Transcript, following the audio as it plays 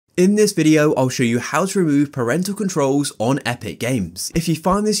In this video, I'll show you how to remove parental controls on Epic Games. If you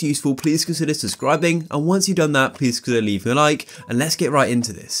find this useful, please consider subscribing, and once you've done that, please consider leaving a like, and let's get right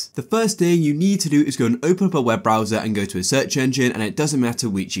into this. The first thing you need to do is go and open up a web browser and go to a search engine, and it doesn't matter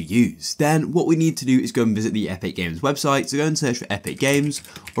which you use. Then what we need to do is go and visit the Epic Games website, so go and search for Epic Games,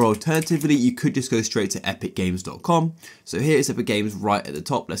 or alternatively, you could just go straight to epicgames.com. So here is Epic Games right at the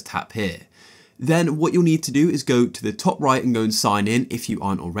top, let's tap here. Then what you'll need to do is go to the top right and go and sign in if you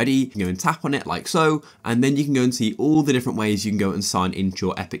aren't already. You can go and tap on it like so, and then you can go and see all the different ways you can go and sign into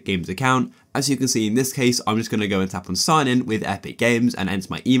your Epic Games account. As you can see in this case, I'm just going to go and tap on sign in with Epic Games and enter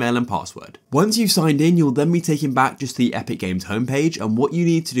my email and password. Once you've signed in, you'll then be taken back just to the Epic Games homepage, and what you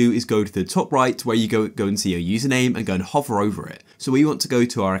need to do is go to the top right where you go and see your username and go and hover over it. So we want to go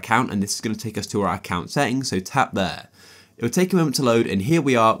to our account, and this is going to take us to our account settings, so tap there. It'll take a moment to load, and here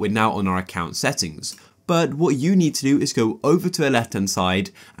we are, we're now on our account settings. But what you need to do is go over to the left hand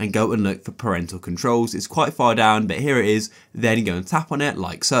side and go and look for parental controls. It's quite far down, but here it is. Then go and tap on it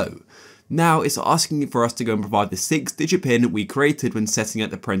like so. Now it's asking for us to go and provide the 6-digit PIN we created when setting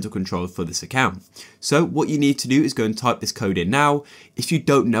up the parental controls for this account. So what you need to do is go and type this code in now. If you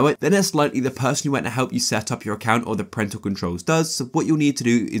don't know it, then it's likely the person who went to help you set up your account or the parental controls does. So what you'll need to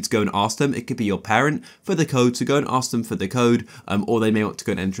do is go and ask them. It could be your parent for the code, so go and ask them for the code, or they may want to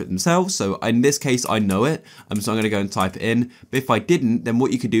go and enter it themselves. So in this case, I know it, so I'm going to go and type it in. But if I didn't, then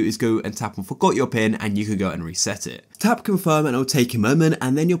what you could do is go and tap on forgot your PIN, and you could go and reset it. Tap confirm, and it'll take a moment,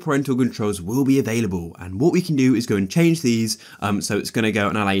 and then your parental controls will be available. And what we can do is go and change these, so it's going to go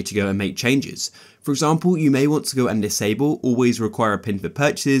and allow you to go and make changes. For example, you may want to go and disable always require a PIN for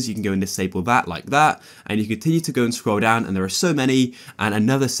purchases. You can go and disable that like that, and you continue to go and scroll down, and there are so many. And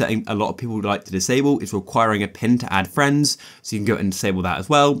another setting a lot of people would like to disable is requiring a PIN to add friends, so you can go and disable that as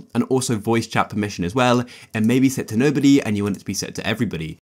well, and also voice chat permission as well, and maybe set to nobody and you want it to be set to everybody.